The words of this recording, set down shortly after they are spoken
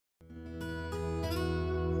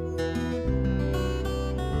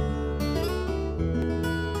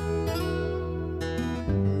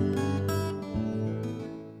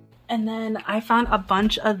And then I found a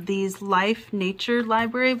bunch of these Life Nature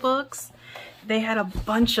library books. They had a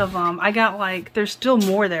bunch of them. I got like, there's still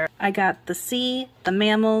more there. I got the sea, the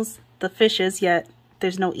mammals, the fishes, yet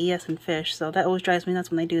there's no ES in fish, so that always drives me nuts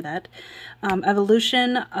when they do that.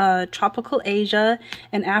 Evolution, tropical Asia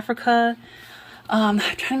and Africa. I'm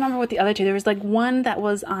trying to remember what the other two. There was like one that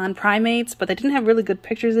was on primates, but they didn't have really good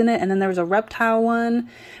pictures in it. And then there was a reptile one,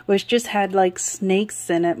 which just had like snakes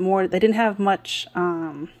in it more. They didn't have much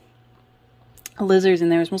lizards in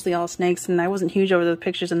there. It was mostly all snakes, and I wasn't huge over the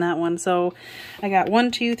pictures in that one. So I got 1,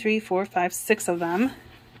 2, 3, 4, 5, 6 of them.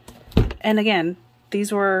 And again,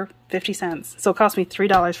 these were 50 cents. So it cost me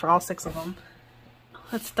 $3 for all 6 of them.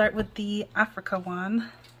 Let's start with the Africa one.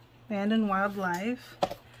 Land and Wildlife.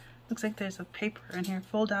 Looks like there's a paper in here.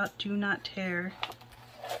 Fold out, do not tear.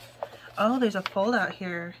 Oh, there's a fold out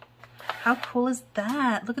here. How cool is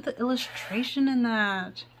that? Look at the illustration in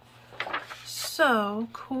that. So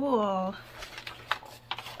cool.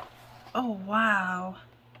 Oh, wow.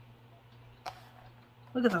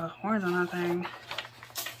 Look at the horns on that thing.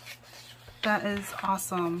 That is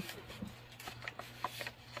awesome.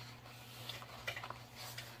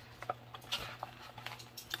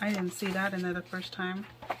 I didn't see that in there the first time.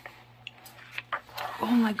 Oh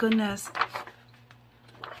my goodness.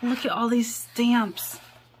 Look at all these stamps.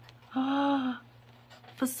 Oh,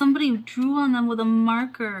 but somebody drew on them with a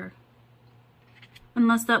marker.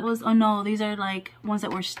 Unless that was, oh no, these are like ones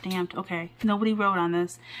that were stamped. Okay, nobody wrote on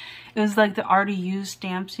this. It was like the already used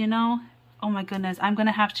stamps, you know? Oh my goodness, I'm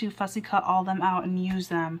gonna have to fussy cut all them out and use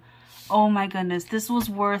them. Oh my goodness, this was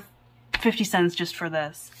worth 50 cents just for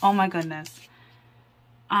this. Oh my goodness.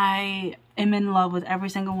 I am in love with every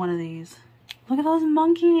single one of these. Look at those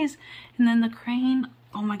monkeys. And then the crane.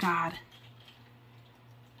 Oh my god.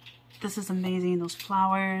 This is amazing. Those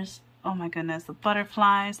flowers. Oh my goodness. The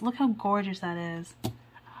butterflies. Look how gorgeous that is.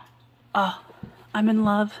 Oh, I'm in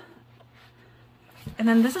love. And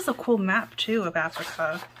then this is a cool map too of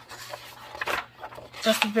Africa.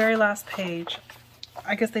 That's the very last page.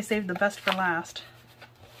 I guess they saved the best for last.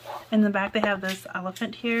 In the back they have this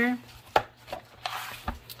elephant here.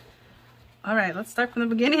 Alright, let's start from the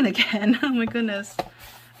beginning again. Oh my goodness.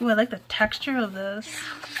 Ooh, I like the texture of this.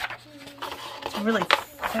 It's really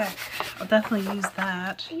thick. I'll definitely use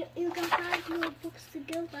that. You can have more books to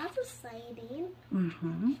go. That's exciting.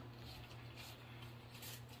 Mm-hmm.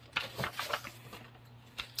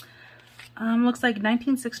 Looks like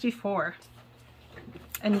 1964.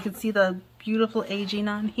 And you can see the beautiful aging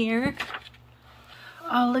on here.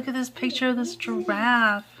 Oh, look at this picture of this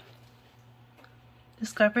giraffe.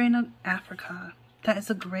 Discovering Africa. That is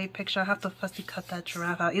a great picture. I'll have to fussy cut that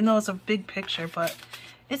giraffe out. You know, it's a big picture, but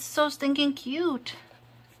it's so stinking cute.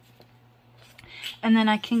 And then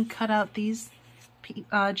I can cut out these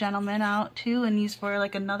gentlemen out too and use for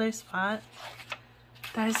like another spot.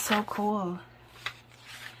 That is so cool.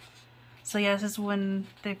 So yeah, this is when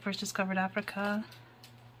they first discovered Africa.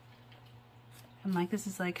 And like this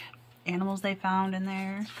is like animals they found in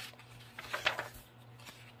there.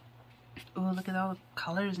 Oh, look at all the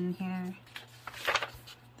colors in here.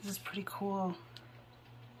 This is pretty cool.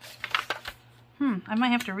 I might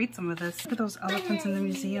have to read some of this. Look at those elephants in the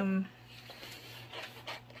museum.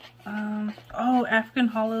 Oh, African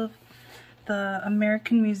Hall of the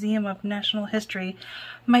American Museum of National History.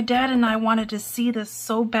 My dad and I wanted to see this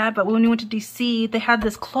so bad, but when we went to DC, they had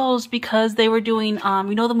this closed because they were doing,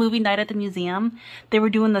 you know the movie Night at the Museum? They were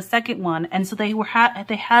doing the second one, and so they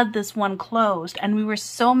had this one closed, and we were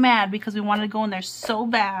so mad because we wanted to go in there so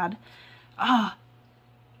bad. Ah,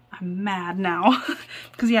 I'm mad now.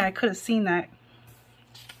 Because yeah, I could have seen that.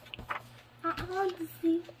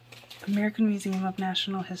 American Museum of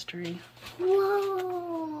National History.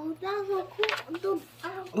 Whoa, that's so cool.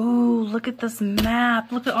 Ooh, look at this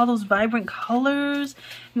map. Look at all those vibrant colors.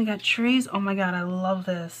 And they got trees. Oh my god, I love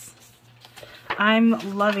this. I'm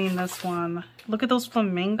loving this one. Look at those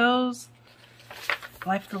flamingos.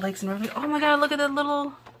 Life of the Lakes and Rivers. Oh my god, look at that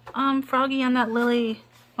little froggy on that lily.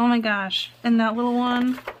 Oh my gosh. And that little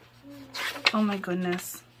one. Oh my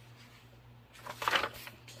goodness.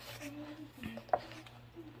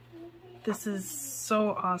 This is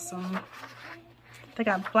so awesome. They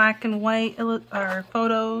got black and white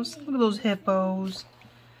photos. Look at those hippos.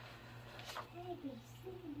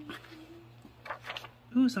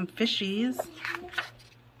 Ooh, some fishies.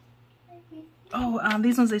 Oh,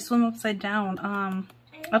 these ones, they swim upside down.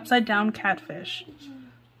 Upside down catfish.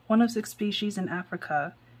 One of 6 species in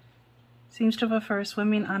Africa. Seems to prefer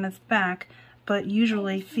swimming on its back, but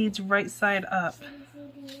usually feeds right side up.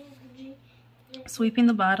 Sweeping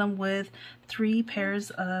the bottom with 3 pairs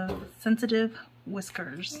of sensitive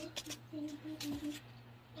whiskers.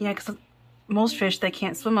 Yeah, because most fish, they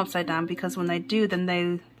can't swim upside down because when they do, then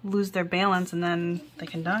they lose their balance and then they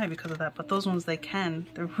can die because of that. But those ones, they can.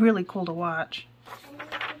 They're really cool to watch.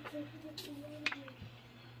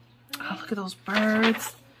 Oh, look at those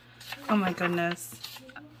birds. Oh my goodness.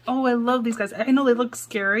 Oh, I love these guys. I know they look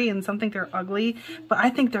scary and some think they're ugly, but I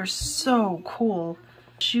think they're so cool.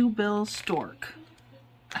 Shoebill stork.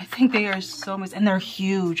 I think they are so amazing. And they're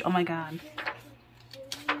huge. Oh my god.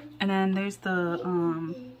 And then there's the,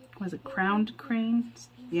 what is it, crowned crane?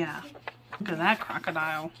 Yeah. Look at that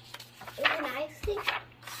crocodile. Can I see?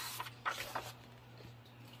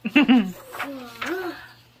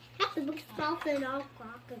 Have to look soften off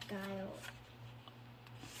crocodile.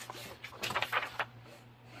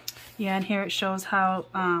 Yeah, and here it shows how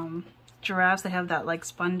giraffes, they have that like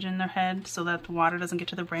sponge in their head so that the water doesn't get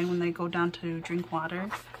to their brain when they go down to drink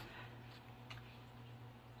water.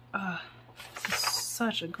 This is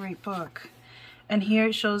such a great book. And here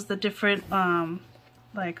it shows the different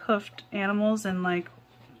like hoofed animals and like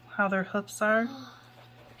how their hoofs are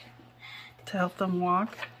to help them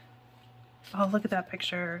walk. Oh, look at that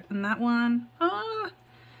picture. And that one. Ah,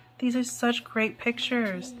 these are such great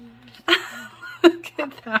pictures. Look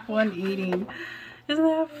at that one eating. Isn't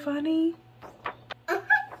that funny? And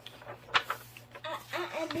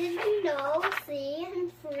did you know C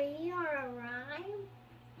and 3 are a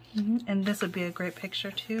rhyme? And this would be a great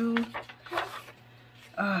picture too.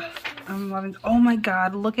 I'm loving. Oh my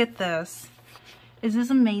god, look at this. Is this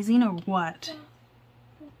amazing or what?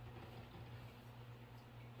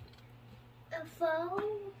 A phone.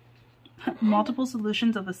 Multiple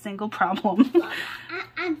solutions of a single problem.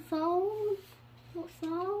 And phone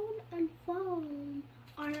and phone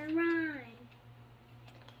are a rhyme.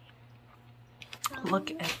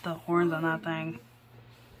 Look at the horns on that thing.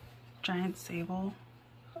 Giant sable.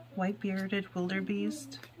 White-bearded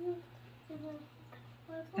wildebeest.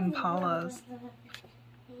 Impalas.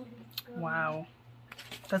 Wow.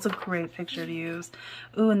 That's a great picture to use.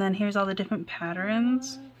 Ooh, and then here's all the different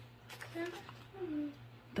patterns.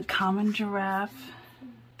 The common giraffe.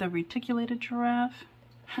 The reticulated giraffe.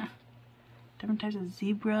 Different types of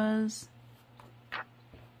zebras.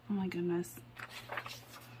 Oh my goodness.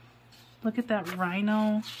 Look at that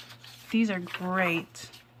rhino. These are great.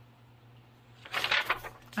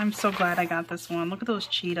 I'm so glad I got this one. Look at those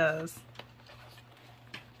cheetahs.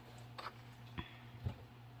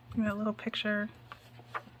 Look at that little picture.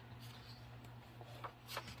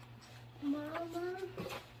 Mama,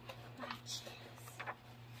 watch this.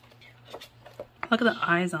 Look at the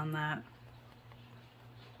eyes on that.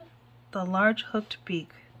 The large hooked beak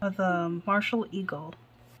of the martial eagle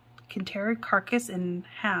can tear a carcass in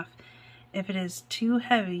half if it is too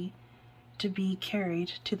heavy to be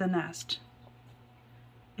carried to the nest.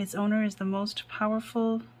 Its owner is the most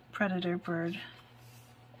powerful predator bird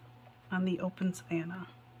on the open savanna.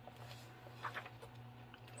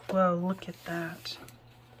 Whoa, look at that.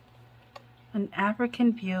 An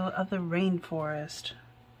African view of the rainforest.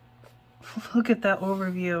 Look at that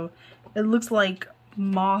overview. It looks like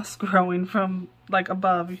moss growing from like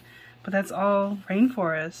above, but that's all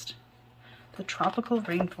rainforest. The tropical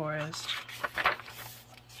rainforest.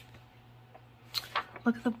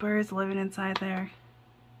 Look at the birds living inside there.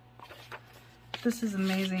 This is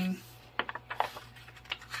amazing.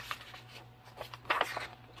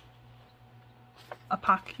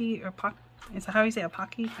 Apocky or is that how you say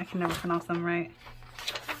apocky? I can never pronounce them right.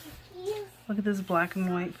 Look at this black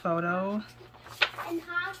and white photo.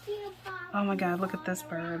 Oh my god, look at this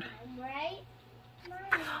bird.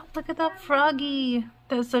 Look at that froggy.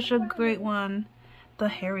 That's such a great one. The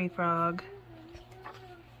hairy frog.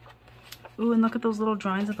 Ooh, and look at those little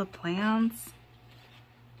drawings of the plants.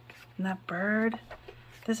 And that bird.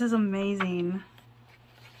 This is amazing.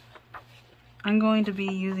 I'm going to be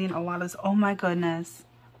using a lot of this. Oh my goodness.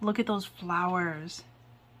 Look at those flowers.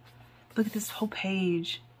 Look at this whole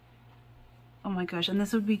page. Oh my gosh. And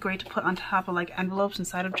this would be great to put on top of like envelopes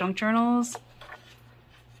inside of junk journals.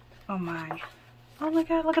 Oh my. Oh my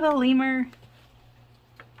god, look at the lemur.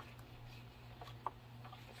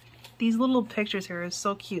 These little pictures here are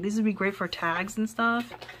so cute. These would be great for tags and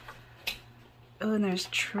stuff. Oh, and there's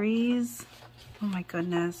trees. Oh my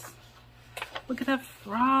goodness. Look at that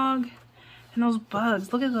frog. And those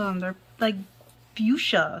bugs. Look at them. They're like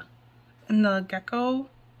fuchsia. And the gecko.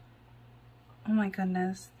 Oh my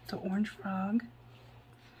goodness. The orange frog.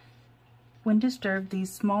 When disturbed,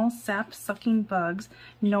 these small sap-sucking bugs,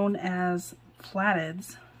 known as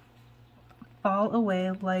flatids, fall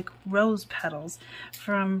away like rose petals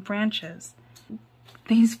from branches.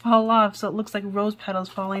 These fall off, so it looks like rose petals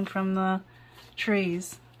falling from the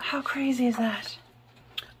trees. How crazy is that?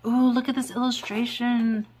 Ooh, look at this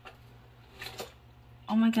illustration.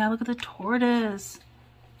 Oh my god, look at the tortoise.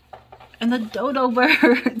 And the dodo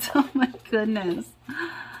birds. Oh my goodness.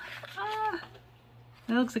 Ah,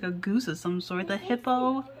 it looks like a goose of some sort. The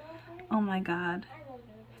hippo. Oh my god.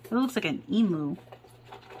 It looks like an emu.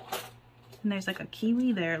 And there's like a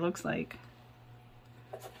kiwi there, it looks like.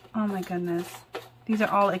 Oh my goodness. These are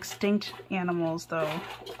all extinct animals though.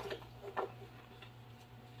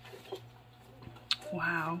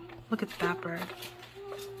 Wow. Look at that bird.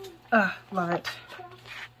 Ugh, love it.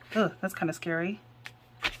 Ugh, that's kind of scary.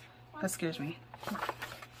 That scares me.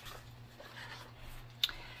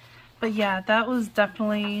 But yeah, that was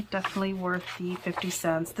definitely worth the 50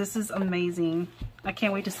 cents. This is amazing. I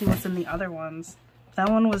can't wait to see what's in the other ones. That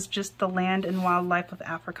one was just the land and wildlife of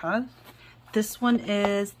Africa. This one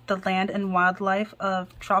is the land and wildlife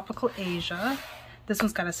of tropical Asia. This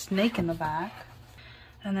one's got a snake in the back.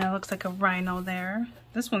 And then it looks like a rhino there.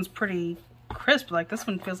 This one's pretty crisp. Like this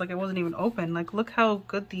one feels like it wasn't even open. Like look how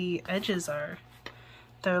good the edges are.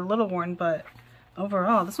 They're a little worn, but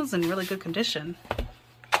overall, this one's in really good condition.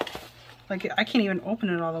 Like I can't even open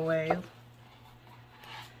it all the way.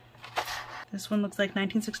 This one looks like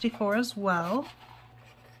 1964 as well.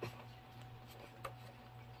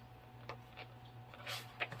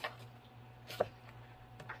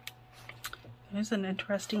 There's an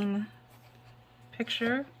interesting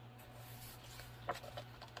picture.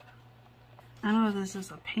 I don't know if this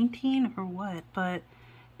is a painting or what, but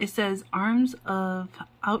it says arms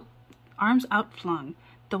outflung.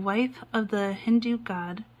 The wife of the Hindu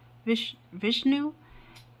god Vishnu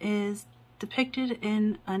is depicted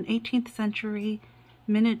in an 18th century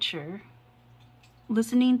miniature,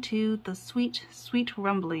 listening to the sweet, sweet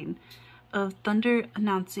rumbling of thunder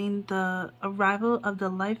announcing the arrival of the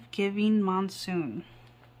life-giving monsoon.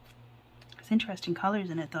 There's interesting colors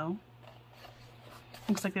in it though.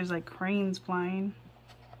 Looks like there's like cranes flying.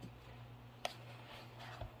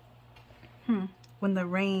 When the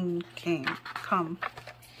rain come.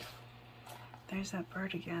 There's that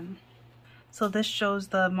bird again. So this shows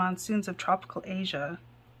the monsoons of tropical Asia.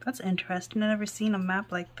 That's interesting. I've never seen a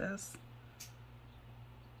map like this.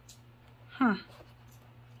 Huh.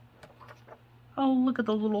 Oh, look at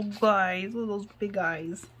those little guys. Look at those big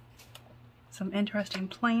eyes. Some interesting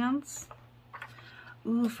plants.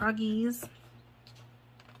 Ooh, froggies.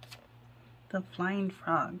 The flying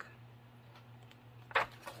frog.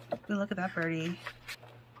 Ooh, look at that birdie.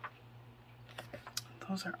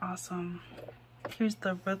 Those are awesome. Here's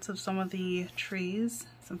the roots of some of the trees.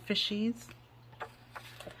 Some fishies.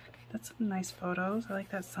 That's some nice photos. I like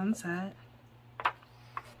that sunset.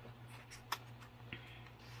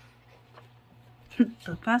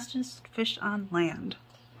 The fastest fish on land.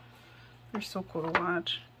 They're so cool to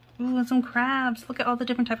watch. Ooh, and some crabs. Look at all the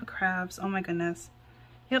different type of crabs. Oh my goodness.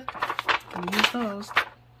 Yep, I'll use those.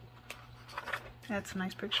 That's a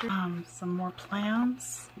nice picture. Some more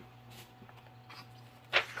plants.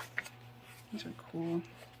 These are cool.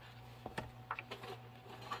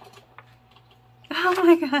 Oh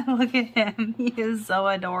my god, look at him. He is so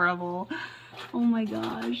adorable. Oh my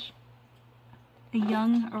gosh. A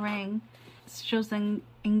young orang shows an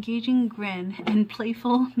engaging grin and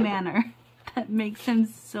playful manner that makes him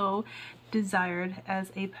so desired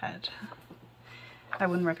as a pet. I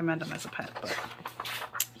wouldn't recommend him as a pet, but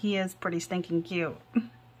he is pretty stinking cute.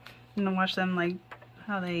 And to watch them, like,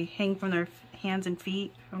 how they hang from their hands and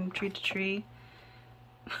feet from tree to tree.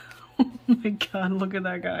 Oh my god, look at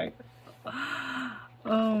that guy.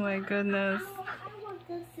 Oh my goodness. I want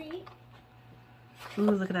to see.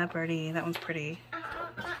 Ooh, look at that birdie. That one's pretty.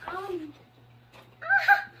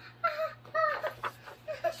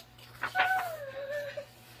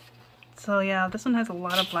 So yeah, this one has a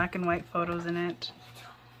lot of black and white photos in it.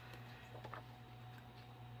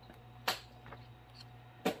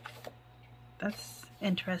 That's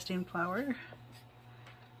interesting flower.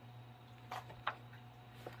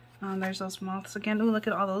 There's those moths again. Ooh, look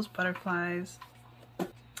at all those butterflies. A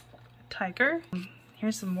tiger.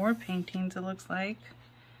 Here's some more paintings, it looks like.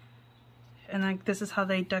 And like this is how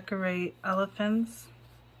they decorate elephants.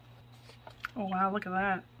 Oh wow, look at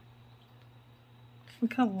that.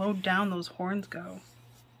 Look how low down those horns go.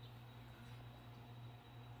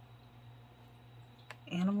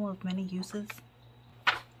 Animal of many uses.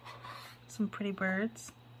 Some pretty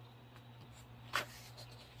birds.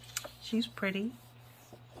 She's pretty.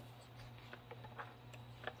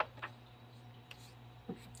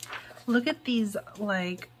 Look at these,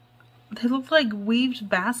 like, they look like weaved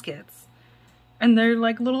baskets. And they're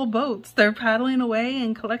like little boats. They're paddling away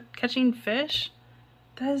and catching fish.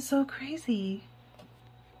 That is so crazy.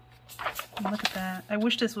 Look at that. I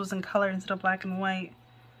wish this was in color instead of black and white.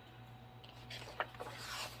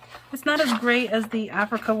 It's not as great as the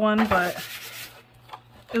Africa one, but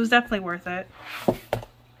it was definitely worth it.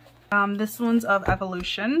 This one's of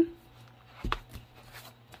Evolution.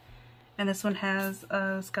 And this one has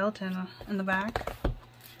a skeleton in the back.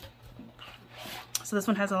 So this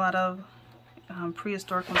one has a lot of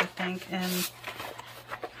prehistoric ones, I think. And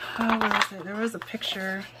what is it? There was a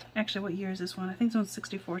picture. Actually, what year is this one? I think this one's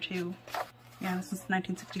 64 too. Yeah, this one's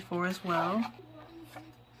 1964 as well.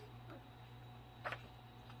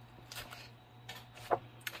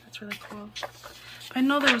 That's really cool. I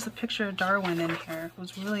know there was a picture of Darwin in here. It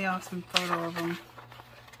was a really awesome photo of him.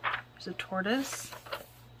 There's a tortoise.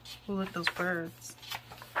 Ooh, look at those birds.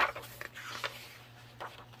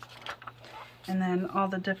 And then all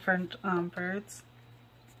the different birds.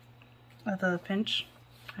 The finch.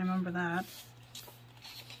 I remember that.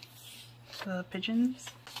 The pigeons.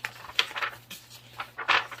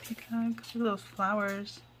 Peacock. Look at those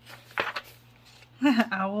flowers.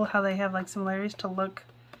 Owl, how they have like similarities to look,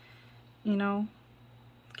 you know,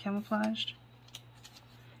 camouflaged.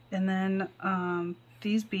 And then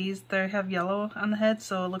these bees, they have yellow on the head,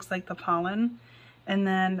 so it looks like the pollen. And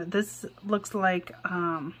then this looks like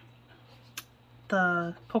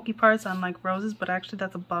the pokey parts on like roses, but actually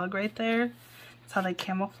that's a bug right there. That's how they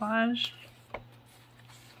camouflage.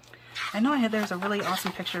 I know there's a really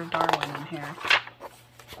awesome picture of Darwin in here.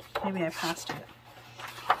 Maybe I passed it.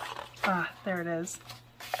 Ah, there it is.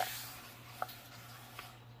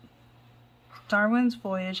 Darwin's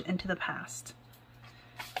Voyage into the Past.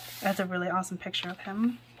 That's a really awesome picture of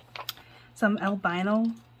him. Some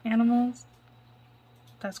albino animals.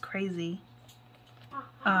 That's crazy.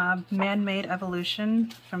 Man-made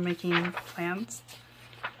evolution from making plants.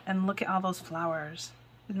 And look at all those flowers.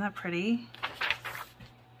 Isn't that pretty?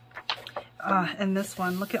 And this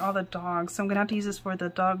one, look at all the dogs. So I'm gonna have to use this for the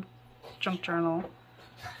dog junk journal.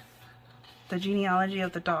 The genealogy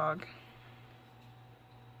of the dog.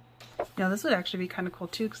 You know, this would actually be kind of cool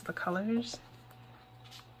too, because the colors.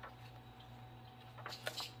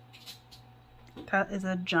 That is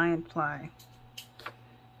a giant fly.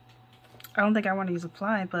 I don't think I want to use a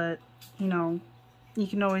fly, but you know, you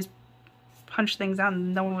can always punch things out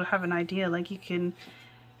and no one would have an idea. Like you can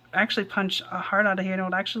actually punch a heart out of here and it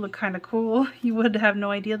would actually look kind of cool. You would have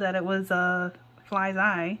no idea that it was a fly's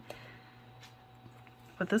eye.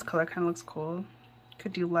 But this color kind of looks cool.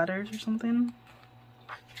 Could do letters or something.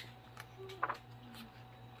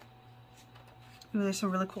 Ooh, there's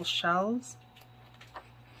some really cool shells.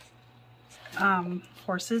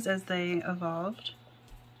 Horses as they evolved.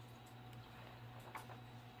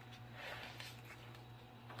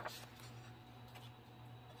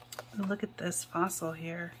 Ooh, look at this fossil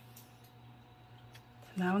here.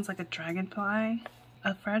 And that one's like a dragonfly.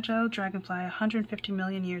 A fragile dragonfly 150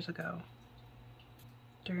 million years ago.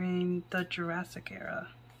 During the Jurassic era.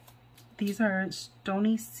 These are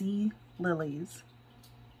stony sea lilies.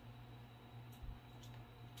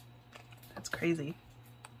 That's crazy.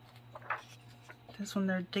 This one,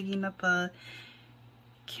 they're digging up a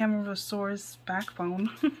Camarasaurus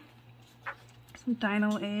backbone. Some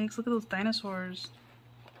dino eggs. Look at those dinosaurs.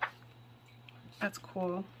 That's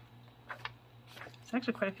cool. There's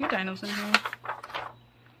actually quite a few dinos in here.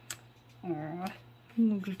 Aww.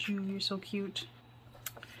 Look at you, you're so cute.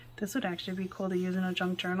 This would actually be cool to use in a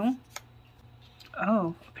junk journal.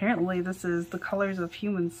 Oh, apparently this is the colors of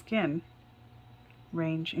human skin.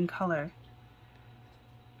 Range in color.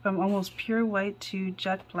 From almost pure white to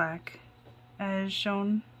jet black, as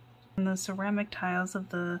shown on the ceramic tiles of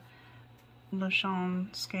the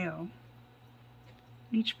Lechon scale.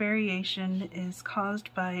 Each variation is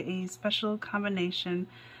caused by a special combination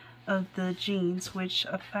of the genes which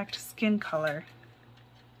affect skin color.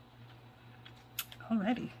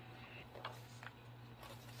 Alrighty.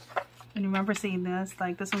 And remember seeing this,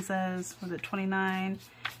 like this one says, was it 29,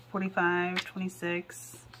 45,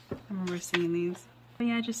 26? I remember seeing these. But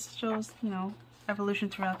yeah, it just shows, you know, evolution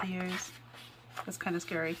throughout the years. That's kind of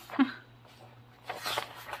scary.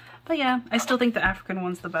 But yeah, I still think the African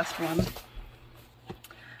one's the best one.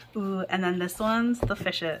 Ooh, and then this one's the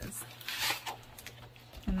fishes.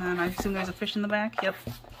 And then I assume there's a fish in the back. Yep.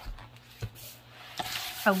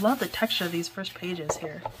 I love the texture of these first pages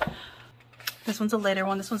here. This one's a later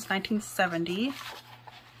one. This one's 1970.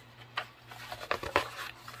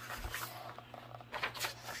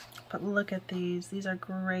 But look at these. These are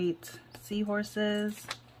great. Seahorses.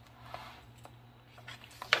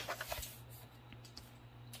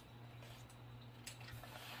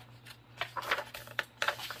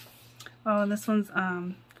 Oh, and this one's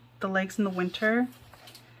the lakes in the winter.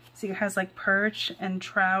 See, it has like perch and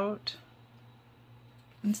trout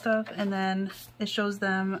and stuff, and then it shows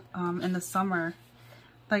them in the summer,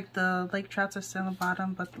 Like the lake trouts are still on the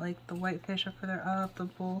bottom, but like the whitefish are further up, the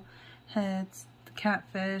bullheads, the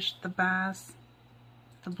catfish, the bass,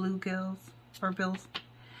 the bluegills, or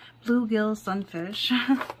bluegill sunfish.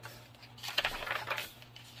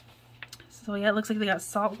 So yeah, it looks like they got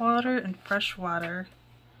saltwater and freshwater.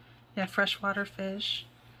 Yeah, freshwater fish,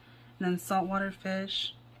 and then saltwater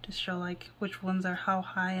fish to show like which ones are how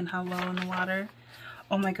high and how low in the water.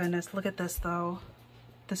 Oh my goodness, look at this though.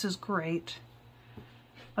 This is great.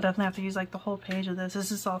 I'll definitely have to use like the whole page of this. This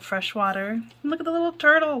is all freshwater. Look at the little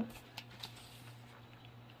turtle.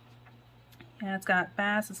 Yeah, it's got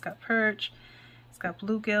bass, it's got perch, it's got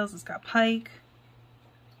bluegills, it's got pike,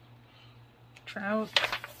 trout.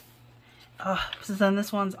 Oh, so then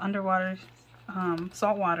this one's underwater,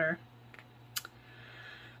 saltwater.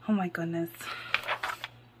 Oh my goodness.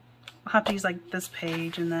 I'll have to use like this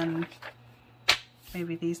page and then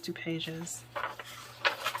maybe these 2 pages.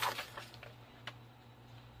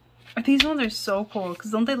 These ones are so cool because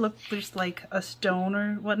don't they look just like a stone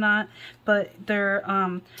or whatnot? But they're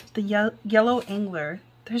the yellow angler.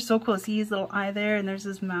 They're so cool. See his little eye there, and there's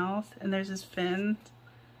his mouth, and there's his fin.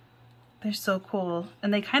 They're so cool,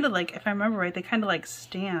 and they kind of like, if I remember right, they kind of like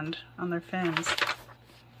stand on their fins.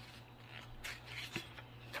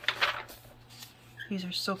 These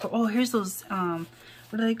are so cool. Oh, here's those what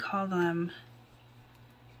do they call them?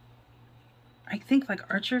 I think like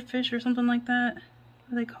archer fish or something like that.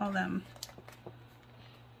 What do they call them?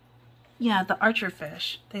 Yeah, the archer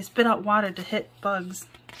fish. They spit out water to hit bugs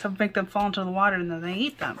to make them fall into the water, and then they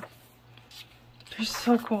eat them. They're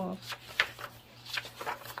so cool.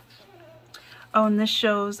 Oh, and this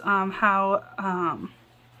shows how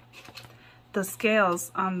the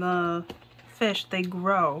scales on the fish, they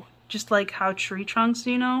grow. Just like how tree trunks,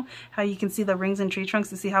 you know? How you can see the rings in tree trunks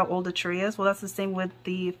to see how old a tree is? Well, that's the same with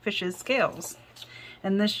the fish's scales.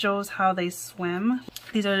 And this shows how they swim.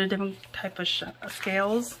 These are the different type of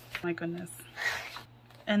scales. Oh my goodness.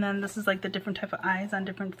 And then this is like the different type of eyes on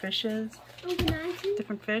different fishes.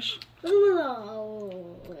 Different fish.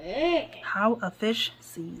 How a fish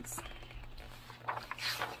sees.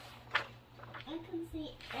 I can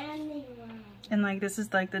see anyone. And like this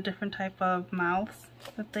is like the different type of mouths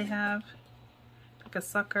that they have. Like a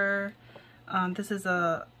sucker. This is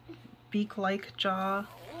a beak-like jaw.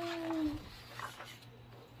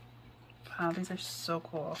 Wow, these are so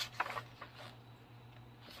cool.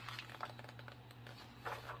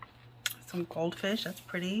 Some goldfish, that's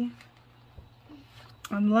pretty.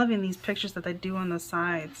 I'm loving these pictures that they do on the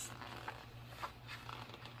sides.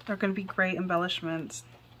 They're going to be great embellishments.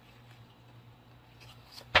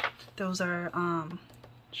 Those are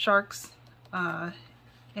sharks'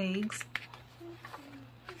 eggs.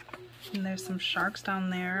 And there's some sharks down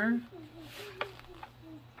there.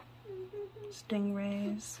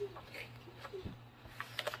 Stingrays.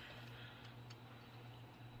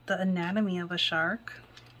 The anatomy of a shark.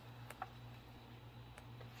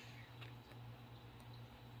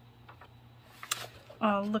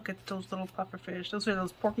 Oh, look at those little pufferfish. Those are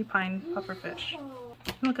those porcupine pufferfish.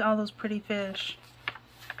 Look at all those pretty fish.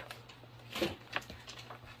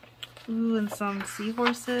 Ooh, and some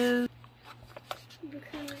seahorses.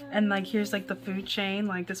 And like here's like the food chain.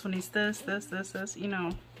 Like this one eats this, you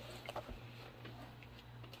know.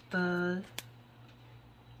 The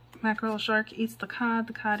mackerel shark eats the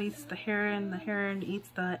cod eats the heron eats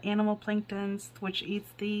the animal planktons, which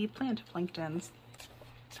eats the plant planktons.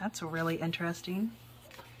 That's really interesting.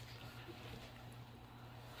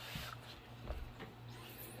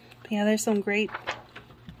 But yeah, there's some great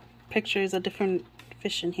pictures of different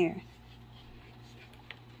fish in here.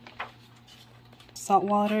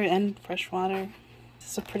 Saltwater and freshwater.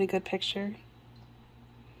 This is a pretty good picture.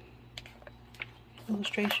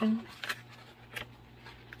 Illustration.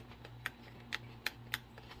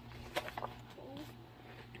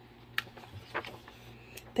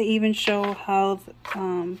 They even show how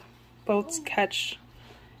boats catch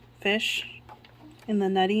fish in the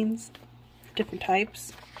nettings, different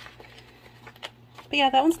types. But yeah,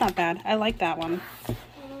 that one's not bad. I like that one.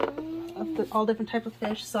 All different type of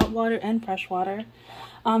fish, saltwater and freshwater.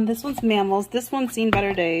 This one's mammals. This one's seen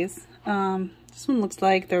better days. This one looks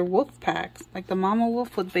like they're wolf packs, like the mama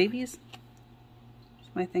wolf with babies. Is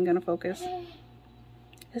my thing gonna focus?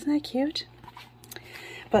 Isn't that cute?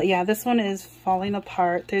 But yeah, this one is falling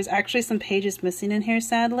apart. There's actually some pages missing in here,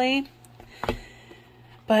 sadly.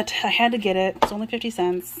 But I had to get it. It's only 50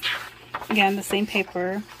 cents. Again, the same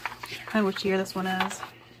paper. I don't know which year this one is.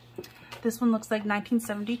 This one looks like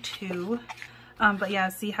 1972. But yeah,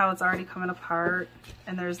 see how it's already coming apart.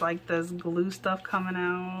 And there's like this glue stuff coming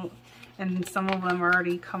out. And some of them are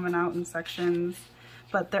already coming out in sections.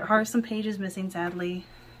 But there are some pages missing, sadly.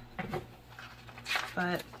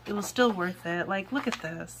 but it was still worth it. Like, look at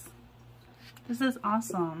this. This is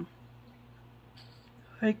awesome.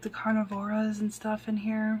 Like the carnivoras and stuff in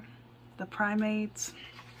here, the primates.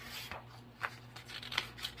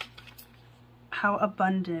 How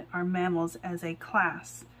abundant are mammals as a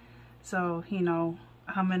class? So, you know,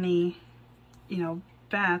 how many, you know,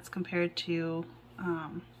 bats compared to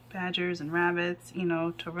badgers and rabbits, you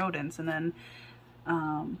know, to rodents, and then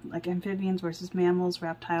like amphibians versus mammals,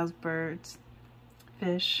 reptiles, birds,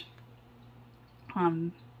 fish,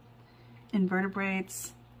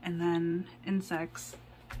 invertebrates, and then insects.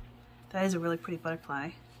 That is a really pretty butterfly.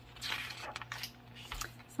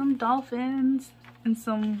 Some dolphins and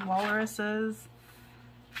some walruses.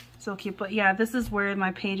 So cute. But yeah, this is where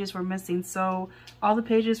my pages were missing. So all the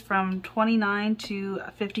pages from 29 to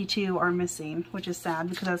 52 are missing, which is sad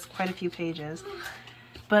because that's quite a few pages.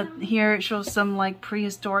 But here it shows some like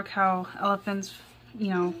prehistoric, how elephants, you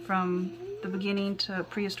know, from the beginning to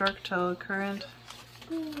prehistoric to current.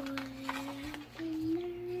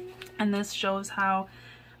 And this shows how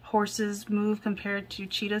horses move compared to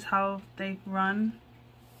cheetahs, how they run.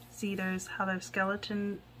 See, there's how their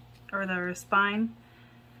skeleton or their spine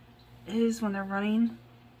is when they're running.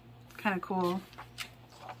 Kind of cool.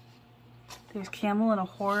 There's camel and a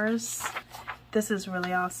horse. This is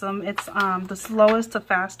really awesome. It's the slowest to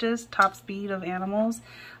fastest top speed of animals.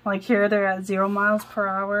 Like here they're at 0 miles per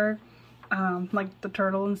hour, like the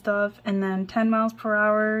turtle and stuff. And then 10 miles per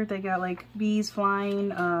hour, they got like bees flying,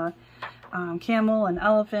 camel and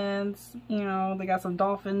elephants. You know, they got some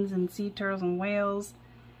dolphins and sea turtles and whales.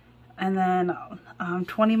 And then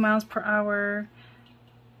 20 miles per hour,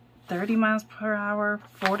 30 miles per hour,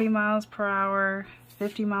 40 miles per hour,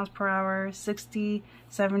 50 miles per hour, 60,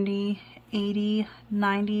 70, 80,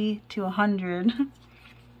 90 to 100.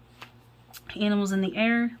 Animals in the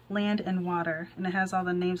air, land, and water. And it has all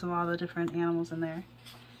the names of all the different animals in there.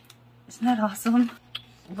 Isn't that awesome?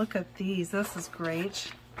 Look at these. This is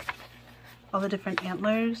great. All the different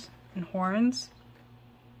antlers and horns.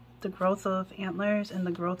 The growth of antlers and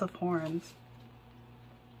the growth of horns.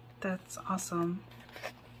 That's awesome.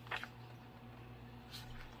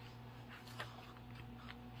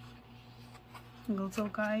 Those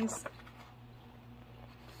little guys.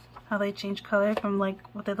 How they change color from like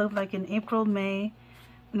what they look like in April, May,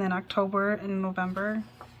 and then October and November.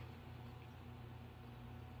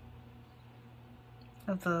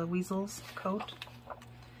 Of the weasel's coat.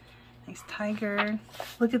 Nice tiger.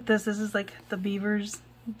 Look at this. This is like the beavers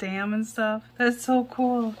dam and stuff. That's so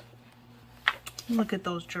cool. Look at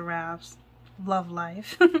those giraffes. Love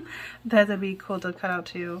life. That'd be cool to cut out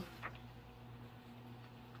too.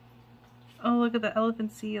 Oh, look at the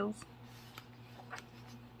elephant seals.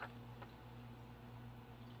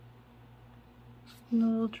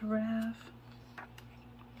 Little giraffe.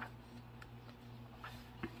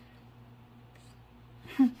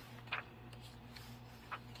 There's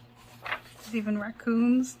even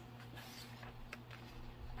raccoons.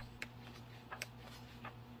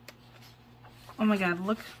 Oh my god,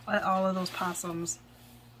 look at all of those possums.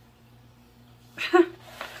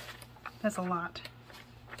 That's a lot.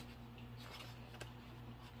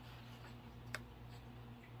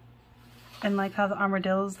 And like how the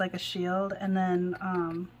armadillo is like a shield, and then,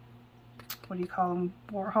 what do you call them?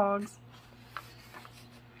 Warthogs.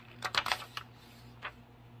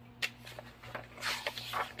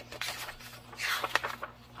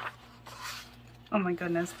 Oh my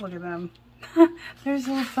goodness, look at them. They're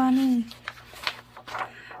so funny.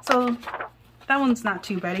 So that one's not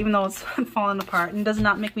too bad, even though it's falling apart, and does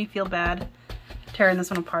not make me feel bad tearing this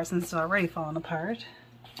one apart since it's already fallen apart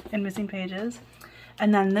and missing pages.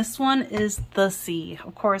 And then this one is the sea.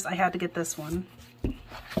 Of course, I had to get this one.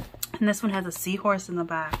 And this one has a seahorse in the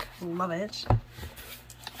back. Love it.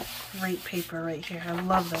 Great paper right here. I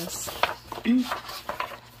love this.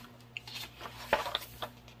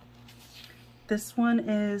 This one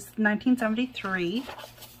is 1973.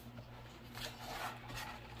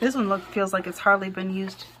 This one feels like it's hardly been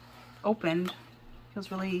used, opened. Feels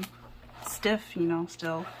really stiff, you know,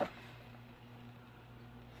 still.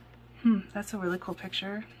 That's a really cool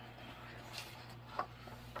picture.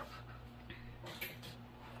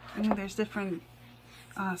 I mean, there's different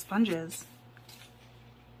sponges.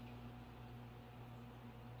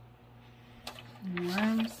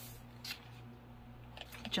 Worms.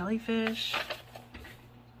 Jellyfish.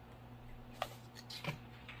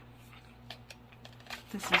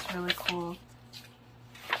 This is really cool.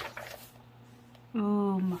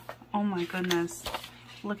 Ooh, oh my goodness.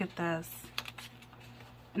 Look at this.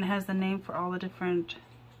 And it has the name for all the different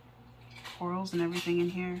corals and everything in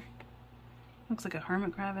here. Looks like a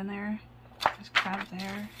hermit crab in there. There's crab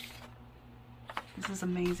there. This is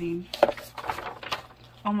amazing.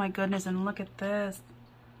 Oh my goodness, and look at this.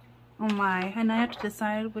 Oh my, and I have to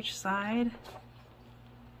decide which side.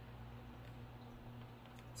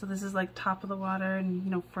 So this is like top of the water, and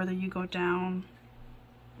you know, further you go down,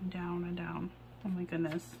 and down and down. Oh my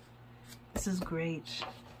goodness. This is great.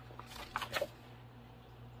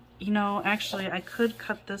 You know, actually I could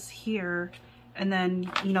cut this here, and then,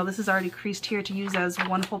 you know, this is already creased here to use as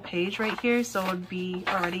one whole page right here, so it would be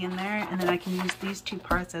already in there, and then I can use these two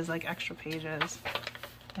parts as like extra pages.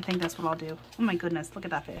 I think that's what I'll do. Oh my goodness, look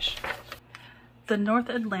at that fish. The North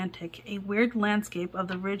Atlantic, a weird landscape of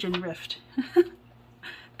the ridge and rift.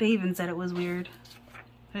 They even said it was weird.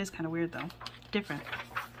 It is kind of weird though. Different.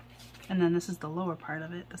 And then this is the lower part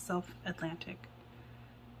of it, the South Atlantic.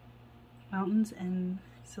 Mountains and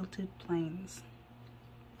silted plains.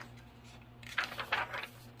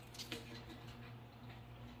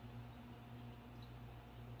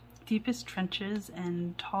 Deepest trenches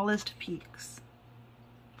and tallest peaks.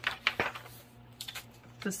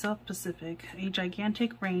 The South Pacific, a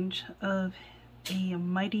gigantic range of a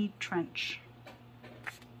mighty trench.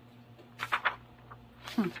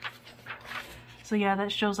 So yeah,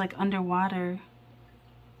 that shows like underwater,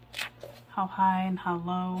 how high and how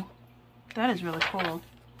low. That is really cool.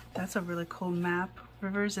 That's a really cool map.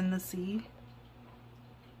 Rivers in the sea.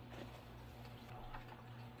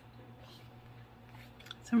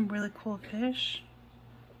 Some really cool fish.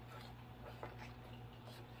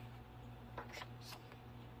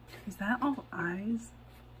 Is that all eyes?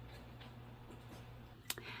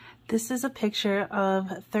 This is a picture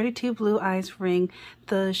of 32 blue eyes ring,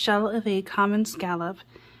 the shell of a common scallop.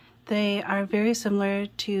 They are very similar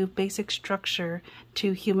to basic structure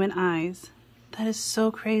to human eyes. That is so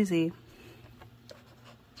crazy.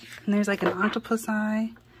 And there's like an octopus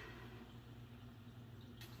eye.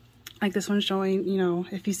 Like this one's showing, you know,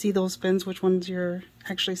 if you see those fins, which ones you're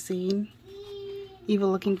actually seeing. Evil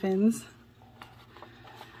looking fins.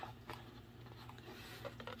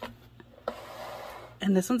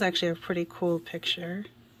 And this one's actually a pretty cool picture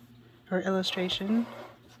or illustration.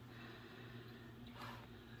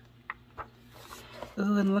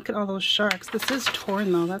 Ooh, and look at all those sharks. This is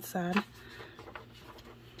torn though, that's sad.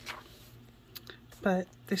 But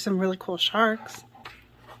there's some really cool sharks.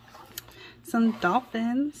 Some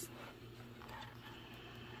dolphins.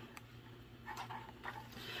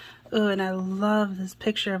 Ooh, and I love this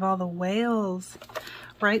picture of all the whales.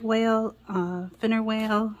 Right whale, finner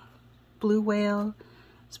whale, blue whale,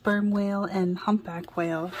 sperm whale, and humpback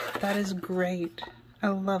whale. That is great. I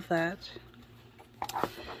love that.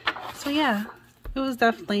 So yeah, it was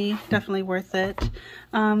definitely worth it.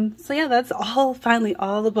 So yeah, that's finally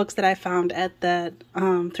all the books that I found at that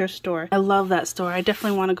thrift store. I love that store. I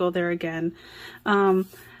definitely want to go there again.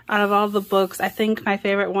 Out of all the books, I think my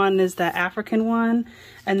favorite one is the African one,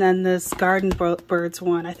 and then this Garden Birds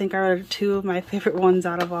one. I think are two of my favorite ones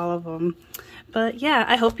out of all of them. But yeah,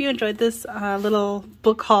 I hope you enjoyed this little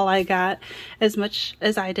book haul I got as much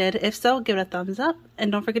as I did. If so, give it a thumbs up,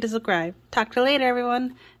 and don't forget to subscribe. Talk to you later,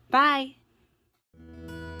 everyone. Bye!